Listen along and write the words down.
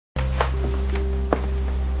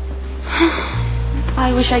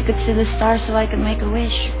I wish I could see the stars so I could make a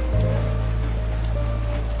wish.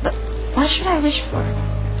 But what should I wish for?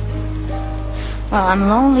 Well, I'm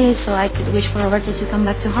lonely, so I could wish for Roberto to come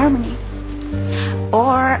back to Harmony.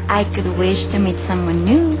 Or I could wish to meet someone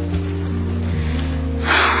new.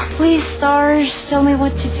 Please, stars, tell me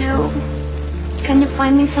what to do. Can you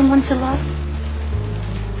find me someone to love?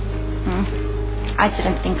 I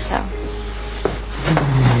didn't think so.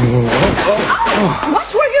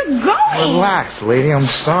 Watch where you're going! Relax, lady. I'm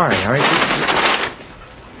sorry. All right.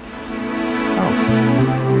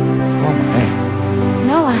 Oh, hey.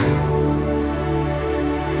 Noah.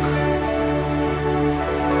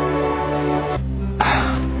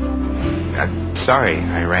 Sorry,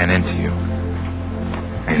 I ran into you.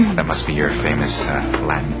 I guess that must be your famous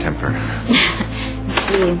Latin temper.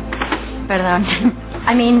 Sí, perdón.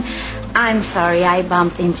 I mean, I'm sorry I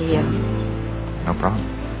bumped into you. No problem.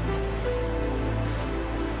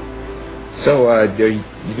 So, are you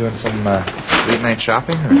doing some late night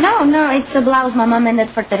shopping? Or? No, it's a blouse my mom ended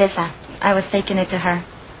for Teresa. I was taking it to her.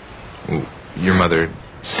 Ooh, your mother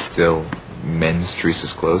still mends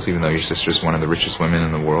Teresa's clothes, even though your sister's one of the richest women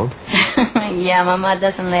in the world? Yeah, Mama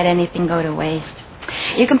doesn't let anything go to waste.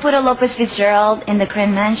 You can put a Lopez Fitzgerald in the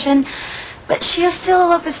Crane Mansion, but she's still a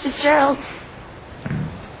Lopez Fitzgerald.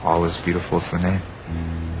 All is beautiful is the name.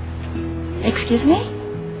 Excuse me?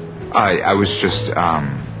 I was just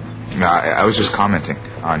I was just commenting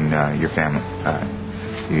on your family.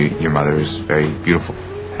 Your mother is very beautiful,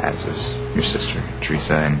 as is your sister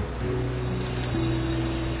Teresa,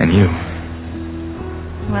 and you.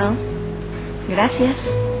 Well, gracias.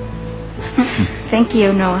 Thank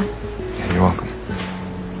you, Noah. Yeah, you're welcome.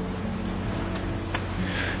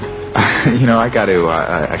 I got to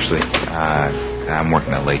actually. I'm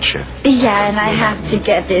working a late shift. Yeah, and I have to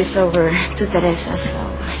get this over to Teresa, so...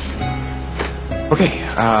 Okay,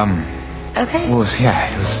 Okay. Well, yeah,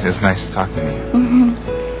 it was nice talking to you. Mm-hmm.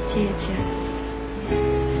 To you, too.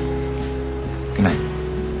 Good night.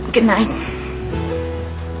 Good night.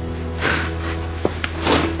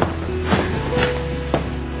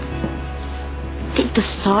 Did the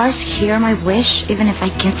stars hear my wish, even if I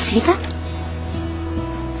can't see them?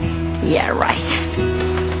 Yeah, right.